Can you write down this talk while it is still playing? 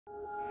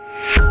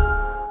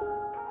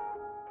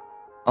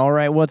All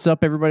right, what's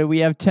up, everybody? We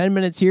have 10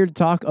 minutes here to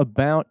talk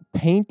about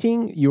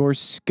painting your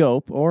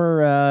scope,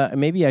 or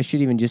maybe I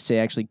should even just say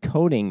actually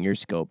coating your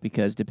scope,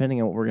 because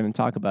depending on what we're going to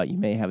talk about, you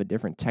may have a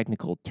different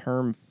technical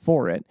term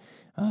for it.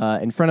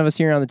 In front of us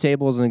here on the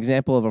table is an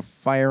example of a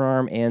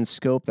firearm and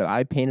scope that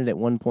I painted at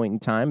one point in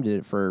time. Did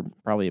it for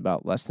probably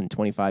about less than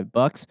 25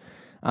 bucks.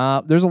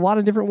 There's a lot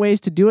of different ways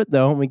to do it,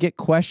 though, and we get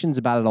questions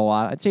about it a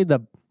lot. I'd say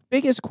the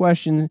biggest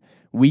question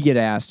we get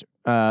asked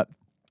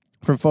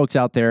from folks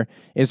out there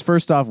is,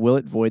 first off, will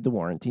it void the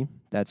warranty?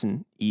 That's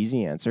an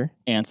easy answer.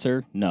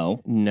 Answer,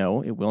 no.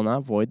 No, it will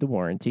not void the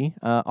warranty.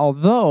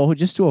 Although,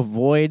 just to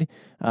avoid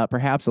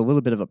perhaps a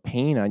little bit of a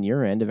pain on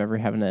your end of ever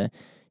having to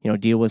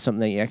deal with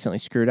something that you accidentally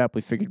screwed up, we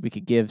figured we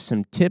could give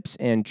some tips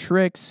and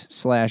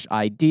tricks /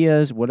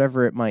 ideas,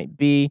 whatever it might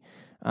be.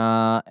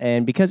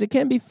 And because it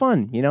can be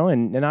fun,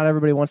 and not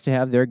everybody wants to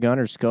have their gun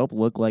or scope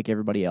look like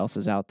everybody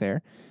else's out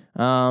there.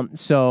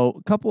 So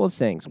a couple of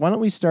things. Why don't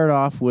we start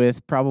off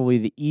with probably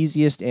the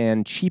easiest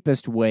and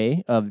cheapest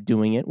way of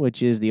doing it,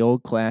 which is the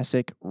old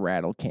classic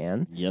rattle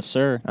can. Yes,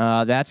 sir.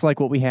 That's like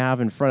what we have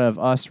in front of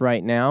us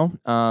right now.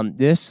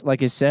 This,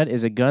 like I said,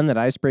 is a gun that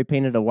I spray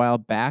painted a while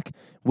back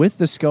with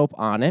the scope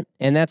on it.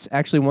 And that's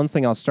actually one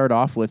thing I'll start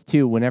off with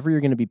too. Whenever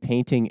you're going to be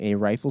painting a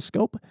rifle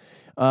scope,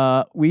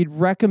 we'd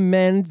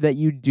recommend that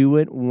you do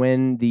it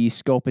when the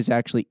scope is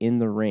actually in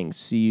the rings.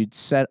 So you'd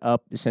set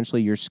up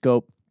essentially your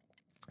scope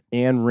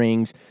and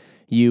rings.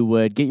 You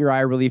would get your eye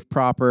relief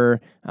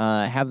proper,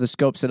 have the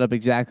scope set up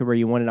exactly where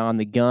you want it on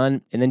the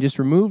gun, and then just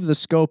remove the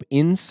scope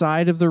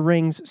inside of the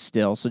rings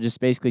still. So just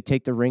basically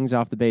take the rings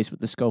off the base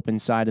with the scope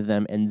inside of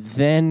them, and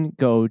then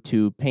go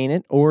to paint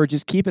it, or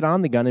just keep it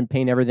on the gun and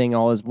paint everything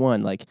all as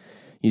one, like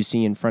you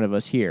see in front of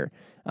us here.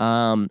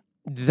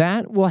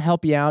 That will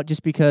help you out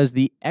just because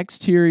the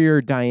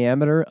exterior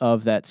diameter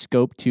of that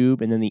scope tube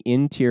and then the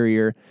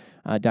interior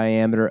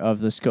diameter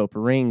of the scope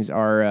rings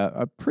are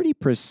a pretty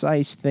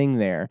precise thing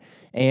there.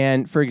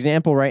 And for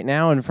example, right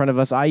now in front of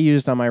us, I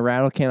used on my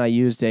rattle can, I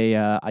used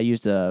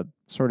a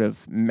sort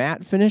of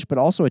matte finish, but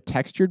also a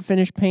textured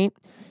finish paint.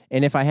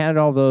 And if I had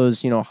all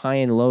those, high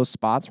and low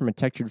spots from a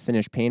textured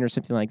finish paint or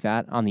something like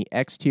that on the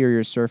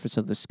exterior surface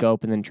of the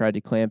scope and then tried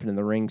to clamp it in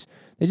the rings,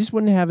 they just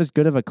wouldn't have as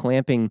good of a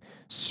clamping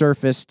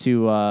surface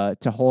to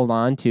hold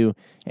on to.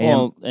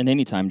 And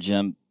anytime,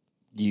 Jim,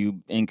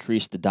 you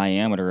increase the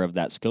diameter of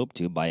that scope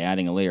tube by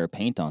adding a layer of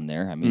paint on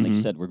there. I mean, like you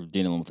said, we're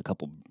dealing with a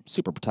couple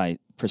super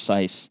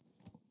precise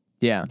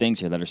things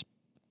here that are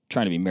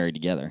trying to be married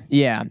together.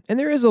 Yeah, and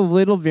there is a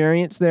little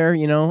variance there,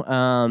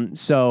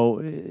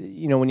 so,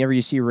 whenever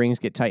you see rings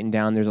get tightened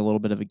down, there's a little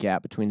bit of a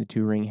gap between the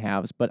two ring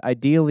halves. But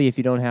ideally, if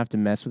you don't have to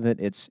mess with it,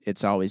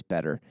 it's always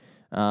better.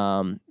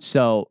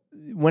 So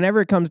whenever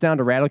it comes down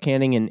to rattle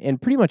canning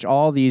and pretty much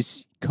all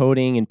these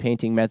coating and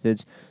painting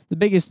methods, the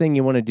biggest thing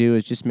you want to do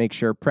is just make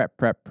sure prep.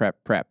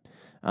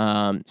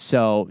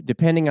 So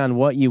depending on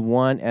what you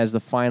want as the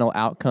final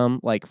outcome,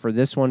 like for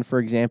this one, for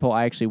example,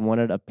 I actually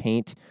wanted a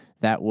paint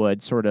that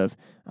would sort of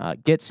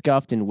get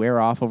scuffed and wear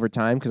off over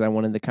time because I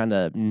wanted the kind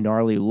of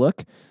gnarly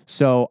look.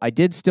 So I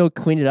did still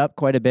clean it up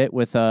quite a bit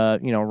with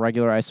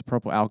regular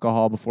isopropyl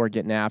alcohol before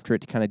getting after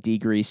it to kind of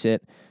degrease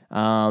it.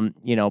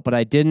 But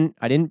I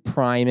didn't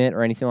prime it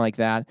or anything like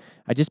that.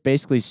 I just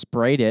basically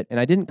sprayed it, and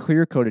I didn't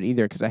clear coat it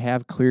either because I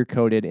have clear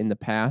coated in the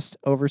past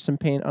over some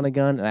paint on a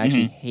gun, and I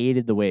actually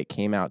hated the way it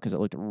came out because it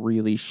looked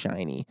really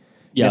shiny.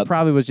 Yeah, it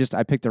probably was just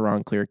I picked the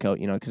wrong clear coat,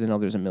 because I know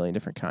there's a million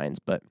different kinds.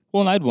 But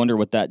well, and I'd wonder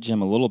with that,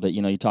 Jim, a little bit.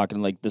 You're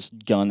talking like this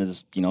gun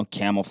is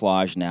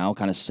camouflage now,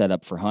 kind of set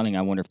up for hunting.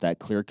 I wonder if that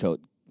clear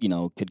coat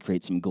could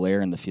create some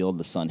glare in the field.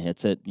 The sun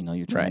hits it.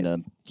 You're trying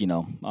to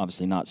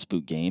obviously not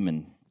spook game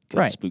and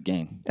spook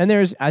game. And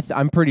there's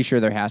I'm pretty sure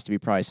there has to be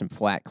probably some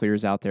flat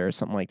clears out there or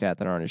something like that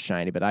aren't as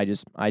shiny. But I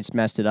just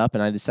messed it up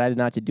and I decided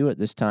not to do it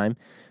this time.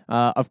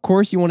 Of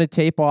course, you want to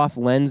tape off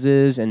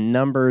lenses and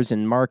numbers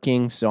and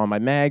markings. So on my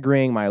mag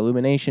ring, my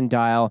illumination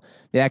dial,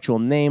 the actual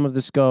name of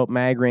the scope,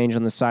 mag range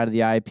on the side of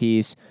the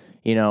eyepiece,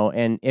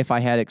 and if I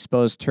had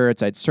exposed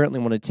turrets, I'd certainly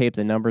want to tape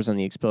the numbers on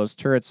the exposed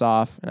turrets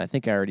off. And I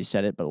think I already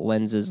said it, but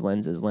lenses,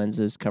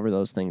 cover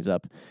those things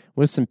up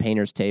with some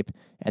painter's tape,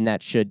 and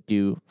that should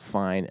do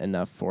fine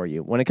enough for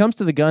you. When it comes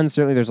to the gun,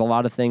 certainly there's a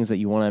lot of things that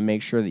you want to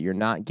make sure that you're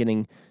not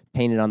getting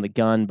painted on the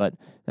gun, but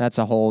that's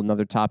a whole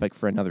another topic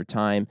for another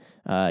time.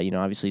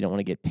 Obviously you don't want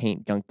to get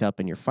paint gunked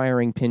up in your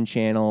firing pin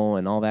channel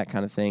and all that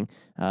kind of thing.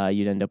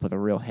 You'd end up with a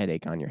real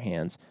headache on your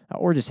hands,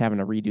 or just having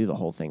to redo the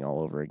whole thing all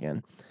over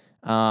again.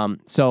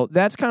 So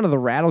that's kind of the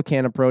rattle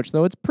can approach,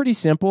 though. It's pretty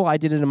simple. I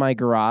did it in my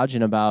garage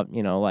in about,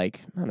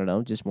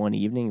 just one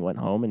evening, went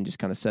home and just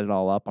kind of set it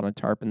all up on a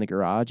tarp in the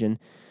garage and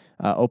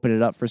opened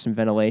it up for some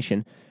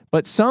ventilation.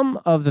 But some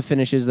of the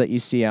finishes that you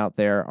see out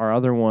there are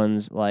other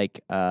ones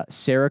like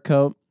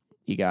Cerakote,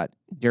 you got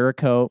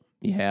Duracoat,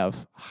 you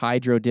have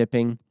hydro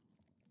dipping.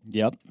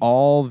 Yep.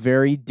 All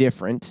very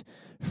different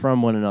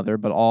from one another,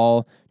 but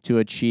all to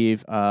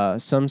achieve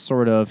some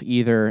sort of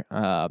either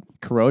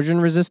corrosion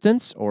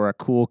resistance or a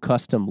cool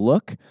custom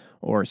look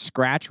or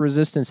scratch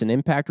resistance and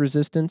impact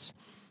resistance.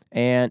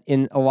 And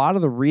in a lot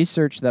of the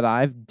research that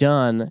I've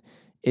done,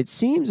 it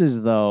seems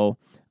as though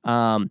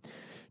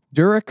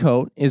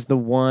Duracoat is the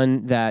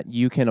one that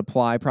you can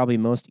apply probably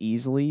most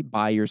easily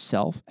by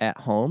yourself at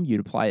home. You'd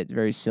apply it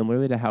very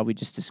similarly to how we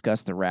just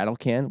discussed the rattle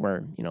can,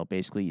 where, you know,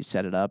 basically you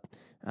set it up,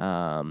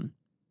 and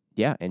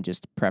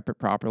just prep it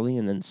properly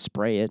and then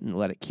spray it and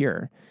let it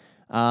cure.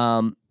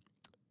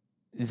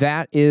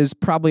 That is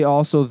probably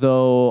also,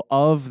 though,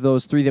 of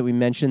those three that we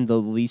mentioned, the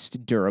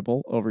least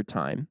durable over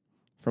time,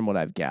 from what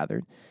I've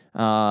gathered.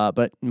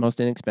 But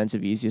most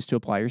inexpensive, easiest to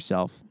apply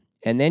yourself.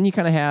 And then you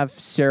kind of have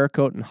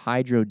Cerakote and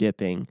hydro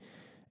dipping.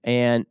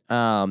 And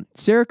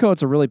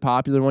Cerakote's a really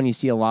popular one. You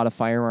see a lot of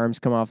firearms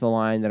come off the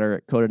line that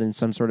are coated in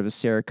some sort of a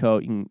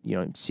Cerakote. You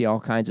can, see all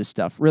kinds of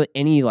stuff. Really,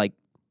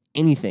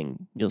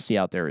 anything you'll see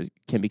out there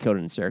can be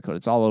coated in Cerakote.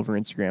 It's all over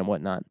Instagram,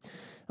 whatnot.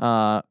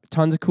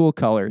 Tons of cool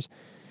colors.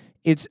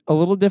 It's a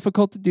little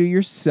difficult to do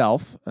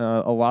yourself.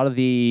 A lot of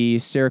the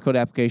Cerakote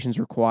applications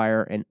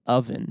require an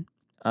oven.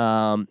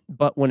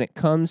 But when it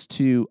comes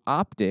to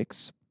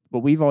optics,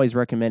 what we've always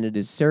recommended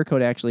is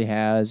Cerakote actually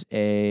has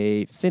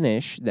a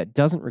finish that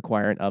doesn't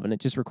require an oven.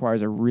 It just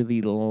requires a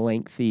really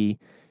lengthy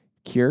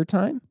cure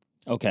time.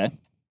 Okay.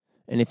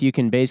 And if you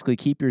can basically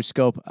keep your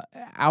scope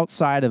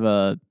outside of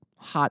a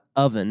hot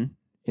oven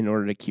in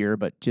order to cure,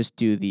 but just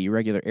do the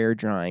regular air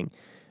drying,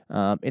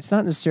 it's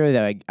not necessarily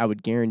that I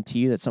would guarantee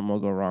you that something will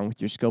go wrong with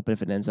your scope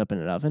if it ends up in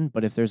an oven,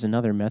 but if there's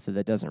another method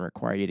that doesn't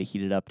require you to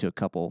heat it up to a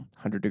couple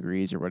 100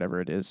 degrees or whatever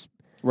it is,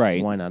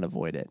 right, why not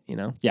avoid it,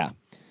 Yeah.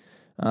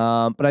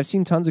 But I've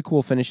seen tons of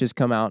cool finishes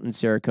come out in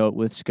Cerakote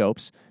with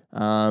scopes.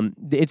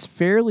 It's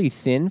fairly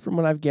thin from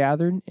what I've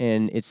gathered,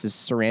 and it's this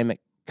ceramic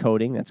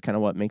coating. That's kind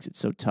of what makes it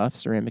so tough.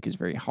 Ceramic is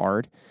very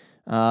hard.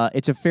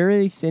 It's a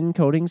fairly thin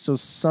coating, so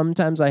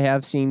sometimes I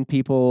have seen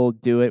people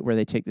do it where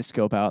they take the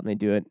scope out and they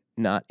do it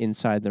not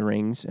inside the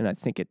rings, and I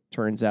think it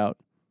turns out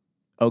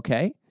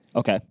okay.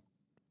 Okay.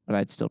 But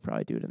I'd still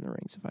probably do it in the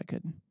rings if I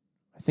could.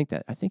 I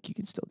think you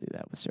can still do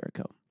that with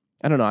Cerakote.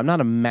 I don't know. I'm not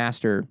a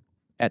master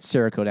at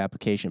Cerakote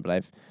application, but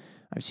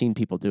I've seen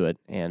people do it,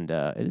 and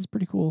it is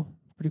pretty cool.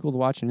 Pretty cool to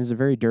watch, and it is a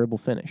very durable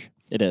finish.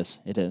 It is.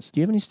 It is. Do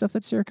you have any stuff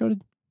that's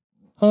Cerakoted?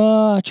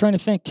 Trying to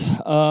think.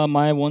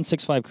 My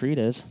 165 Creed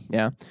is.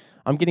 Yeah.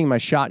 I'm getting my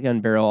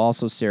shotgun barrel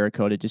also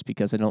Cerakoted just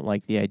because I don't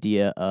like the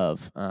idea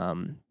of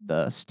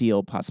the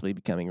steel possibly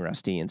becoming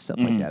rusty and stuff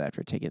like that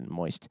after taking it in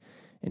moist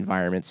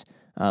environments.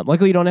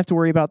 Luckily, you don't have to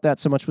worry about that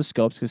so much with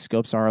scopes because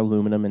scopes are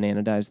aluminum and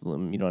anodized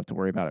aluminum. You don't have to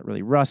worry about it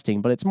really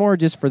rusting, but it's more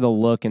just for the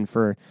look and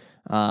for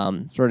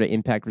sort of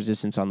impact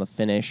resistance on the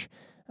finish.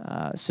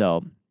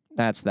 So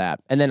that's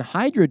that. And then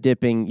hydro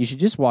dipping, you should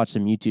just watch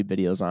some YouTube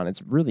videos on.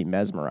 It's really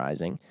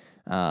mesmerizing.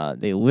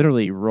 They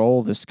literally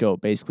roll the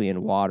scope basically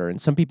in water. And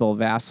some people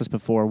have asked us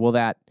before, will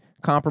that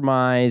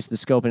compromise the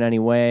scope in any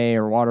way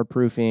or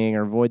waterproofing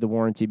or void the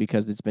warranty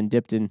because it's been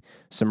dipped in,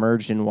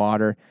 submerged in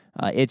water?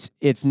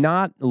 It's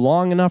not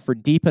long enough or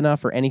deep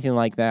enough or anything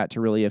like that to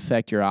really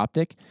affect your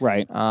optic.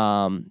 Right.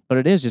 But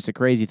it is just a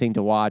crazy thing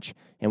to watch,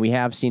 and we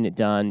have seen it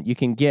done. You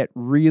can get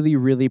really,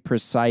 really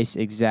precise,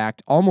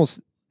 exact,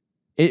 almost,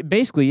 it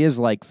basically is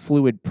like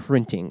fluid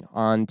printing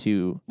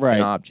onto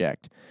an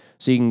object.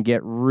 So you can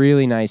get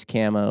really nice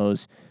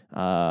camos,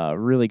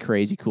 really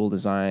crazy cool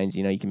designs.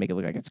 You can make it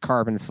look like it's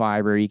carbon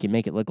fiber. You can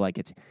make it look like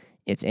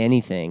it's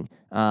anything.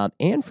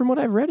 And from what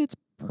I've read, it's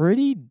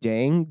pretty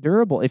dang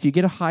durable if you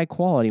get a high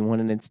quality one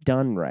and it's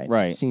done right.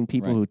 Right. I've seen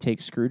people who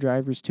take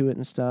screwdrivers to it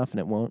and stuff, and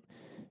it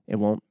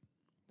won't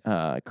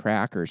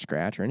crack or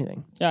scratch or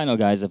anything. Yeah, I know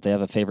guys, if they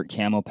have a favorite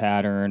camo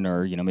pattern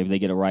or, maybe they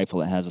get a rifle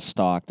that has a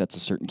stock that's a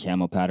certain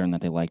camo pattern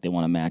that they like, they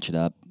want to match it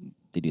up.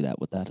 They do that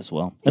with that as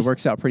well. It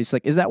works out pretty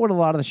slick. Is that what a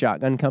lot of the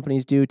shotgun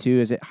companies do too?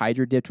 Is it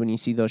hydro dipped when you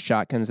see those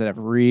shotguns that have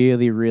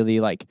really, really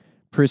like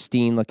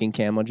pristine looking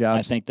camo jobs?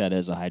 I think that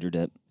is a hydro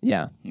dip.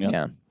 Yeah. Yep.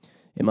 Yeah.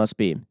 It must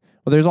be.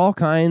 Well, there's all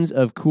kinds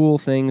of cool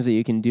things that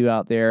you can do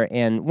out there.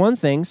 And one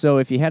thing, so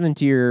if you head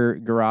into your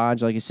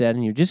garage, like I said,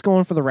 and you're just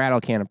going for the rattle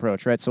can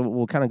approach, right? So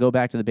we'll kind of go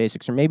back to the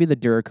basics, or maybe the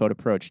Duracoat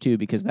approach too,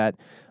 because that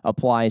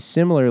applies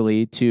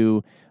similarly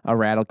to a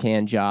rattle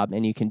can job,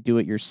 and you can do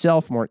it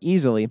yourself more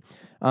easily.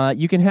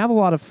 You can have a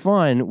lot of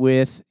fun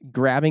with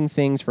grabbing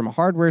things from a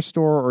hardware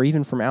store or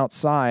even from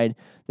outside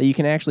that you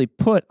can actually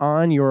put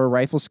on your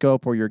rifle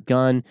scope or your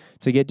gun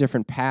to get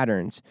different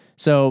patterns.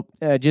 So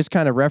just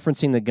kind of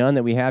referencing the gun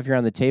that we have here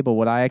on the table,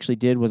 what I actually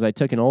did was I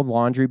took an old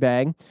laundry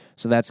bag.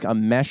 So that's a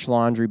mesh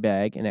laundry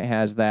bag, and it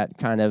has that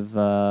kind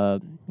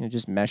of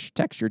just mesh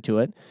texture to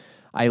it.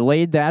 I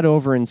laid that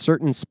over in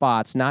certain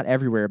spots, not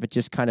everywhere, but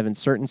just kind of in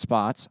certain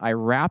spots. I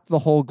wrapped the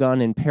whole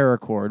gun in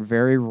paracord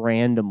very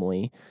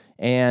randomly.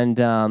 And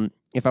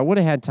if I would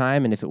have had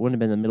time, and if it wouldn't have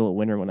been the middle of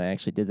winter when I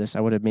actually did this,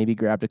 I would have maybe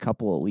grabbed a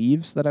couple of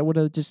leaves that I would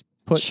have just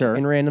put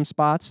in random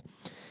spots.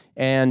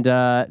 And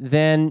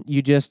then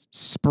you just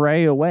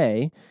spray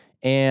away.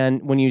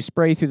 And when you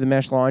spray through the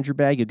mesh laundry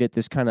bag, you'll get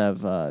this kind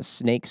of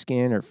snake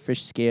skin or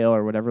fish scale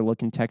or whatever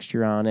looking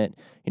texture on it.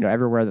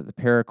 Everywhere that the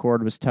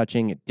paracord was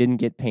touching, it didn't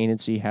get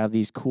painted, so you have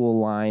these cool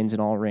lines in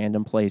all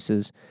random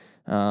places.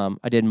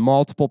 I did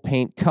multiple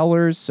paint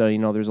colors, so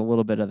there's a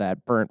little bit of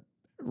that burnt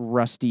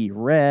rusty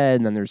red,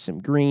 and then there's some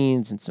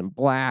greens and some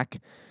black.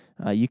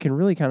 You can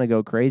really kind of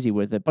go crazy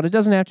with it, but it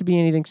doesn't have to be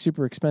anything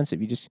super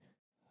expensive. You just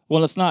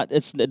Well, it's not.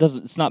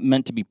 It's not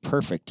meant to be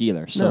perfect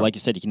either. So, like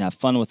you said, you can have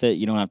fun with it.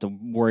 You don't have to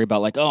worry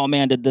about like, oh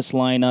man, did this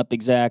line up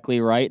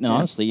exactly right? And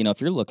honestly, you know, if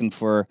you're looking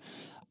for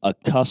a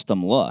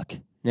custom look,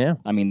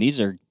 I mean,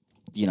 these are,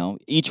 you know,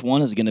 each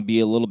one is going to be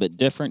a little bit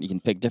different. You can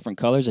pick different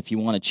colors. If you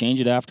want to change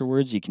it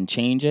afterwards, you can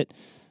change it.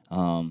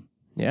 I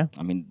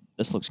mean,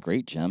 this looks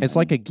great, Jim. It's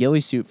like a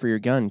ghillie suit for your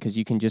gun because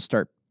you can just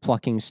start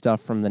plucking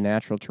stuff from the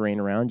natural terrain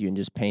around you and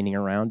just painting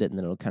around it, and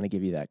then it'll kind of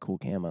give you that cool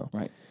camo.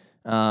 Right.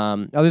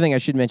 Other thing I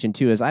should mention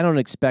too is I don't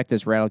expect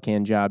this rattle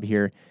can job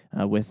here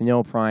with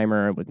no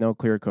primer, with no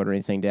clear coat or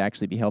anything to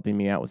actually be helping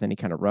me out with any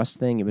kind of rust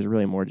thing. It was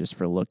really more just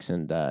for looks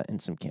and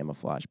some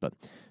camouflage, but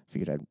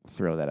figured I'd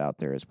throw that out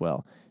there as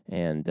well.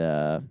 And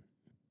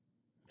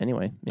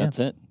anyway, that's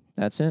it.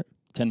 That's it.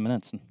 10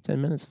 minutes.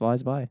 10 minutes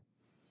flies by.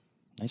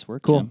 Nice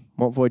work, cool. Jim.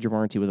 Won't void your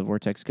warranty with a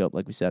Vortex scope,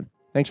 like we said.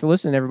 Thanks for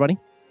listening, everybody.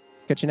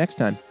 Catch you next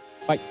time.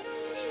 Bye.